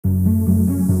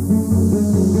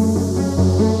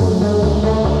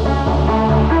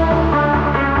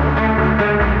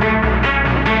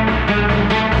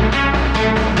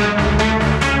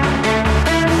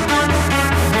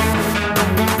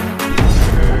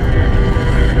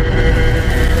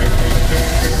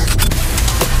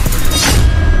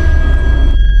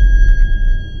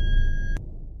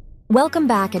Welcome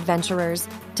back, adventurers,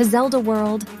 to Zelda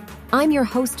World. I'm your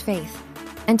host, Faith,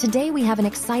 and today we have an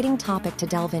exciting topic to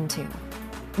delve into.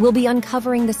 We'll be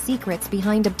uncovering the secrets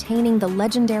behind obtaining the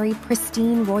legendary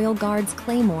Pristine Royal Guard's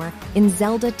Claymore in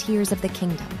Zelda Tears of the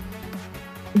Kingdom.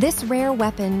 This rare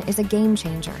weapon is a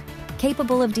game-changer,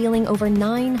 capable of dealing over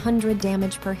 900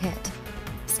 damage per hit.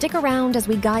 Stick around as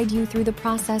we guide you through the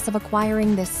process of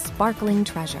acquiring this sparkling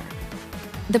treasure.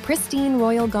 The Pristine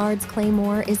Royal Guard's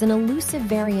Claymore is an elusive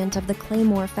variant of the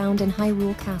Claymore found in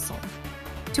Hyrule Castle.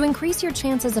 To increase your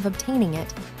chances of obtaining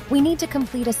it, we need to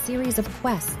complete a series of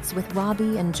quests with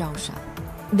Robbie and Josha.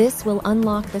 This will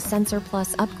unlock the Sensor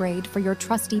Plus upgrade for your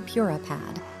trusty Pura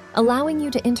pad, allowing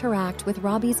you to interact with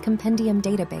Robbie's compendium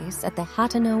database at the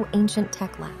Hateno Ancient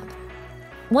Tech Lab.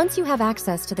 Once you have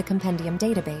access to the compendium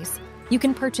database, you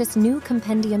can purchase new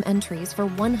compendium entries for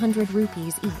 100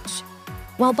 rupees each.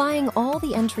 While buying all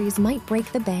the entries might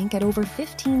break the bank at over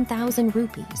 15,000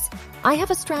 rupees, I have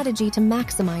a strategy to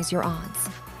maximize your odds.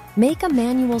 Make a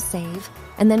manual save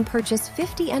and then purchase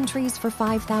 50 entries for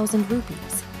 5,000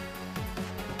 rupees.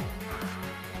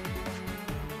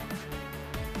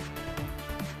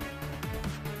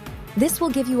 This will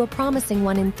give you a promising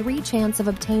 1 in 3 chance of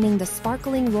obtaining the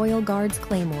sparkling Royal Guard's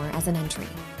Claymore as an entry.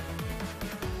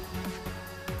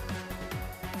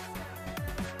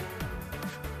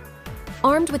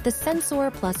 Armed with the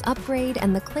Sensor Plus upgrade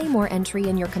and the Claymore entry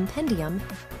in your compendium,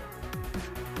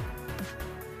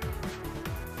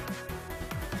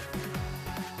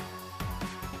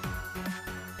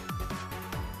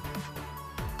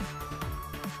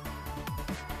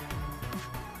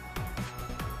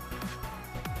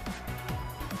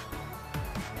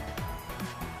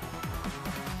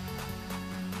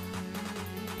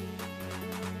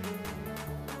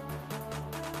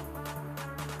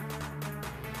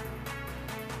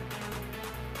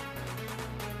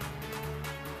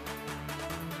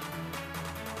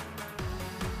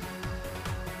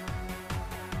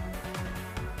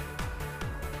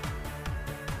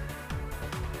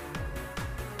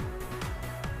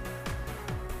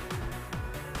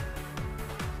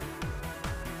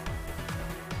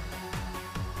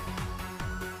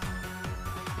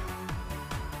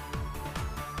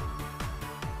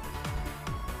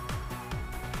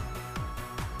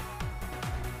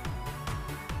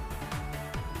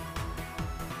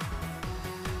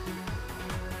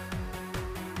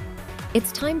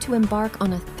 it's time to embark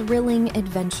on a thrilling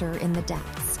adventure in the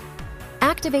depths.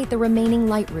 Activate the remaining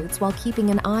light roots while keeping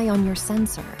an eye on your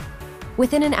sensor.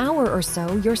 Within an hour or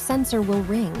so, your sensor will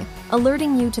ring,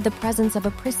 alerting you to the presence of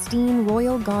a Pristine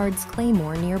Royal Guard's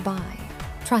Claymore nearby.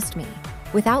 Trust me,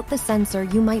 without the sensor,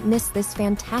 you might miss this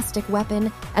fantastic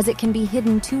weapon as it can be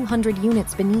hidden 200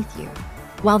 units beneath you.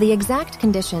 While the exact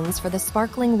conditions for the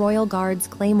sparkling Royal Guard's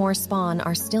Claymore spawn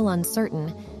are still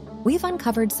uncertain, we've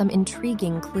uncovered some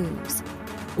intriguing clues.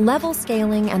 Level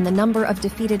scaling and the number of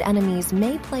defeated enemies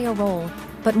may play a role,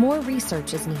 but more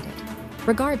research is needed.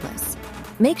 Regardless,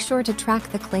 make sure to track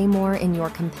the Claymore in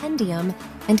your compendium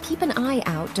and keep an eye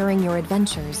out during your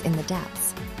adventures in the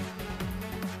depths.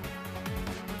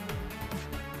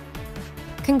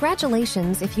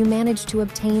 Congratulations if you managed to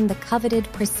obtain the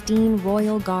coveted Pristine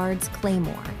Royal Guard's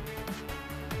Claymore.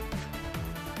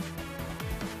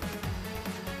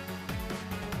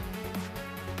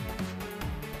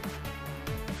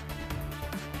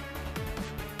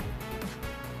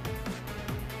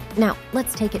 Now,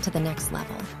 let's take it to the next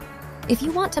level. If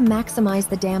you want to maximize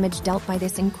the damage dealt by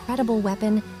this incredible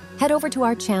weapon, head over to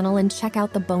our channel and check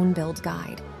out the Bone Build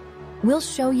Guide. We'll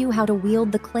show you how to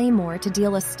wield the Claymore to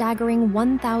deal a staggering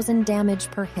 1,000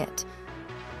 damage per hit,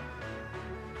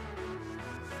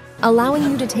 allowing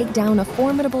you to take down a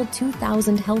formidable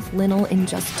 2,000 health Linnell in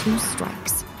just 2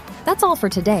 strikes. That's all for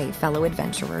today, fellow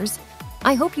adventurers.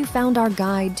 I hope you found our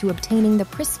guide to obtaining the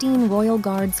Pristine Royal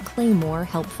Guard's Claymore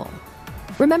helpful.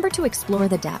 Remember to explore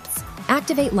the depths,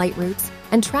 activate light roots,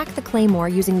 and track the Claymore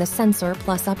using the Sensor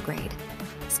Plus upgrade.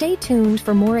 Stay tuned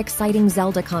for more exciting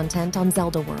Zelda content on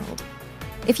Zelda World.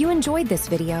 If you enjoyed this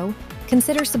video,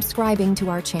 consider subscribing to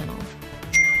our channel.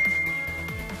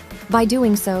 By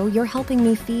doing so, you're helping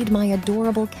me feed my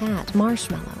adorable cat,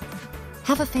 Marshmallow.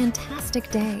 Have a fantastic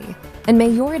day, and may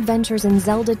your adventures in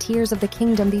Zelda Tears of the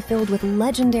Kingdom be filled with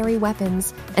legendary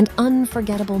weapons and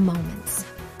unforgettable moments.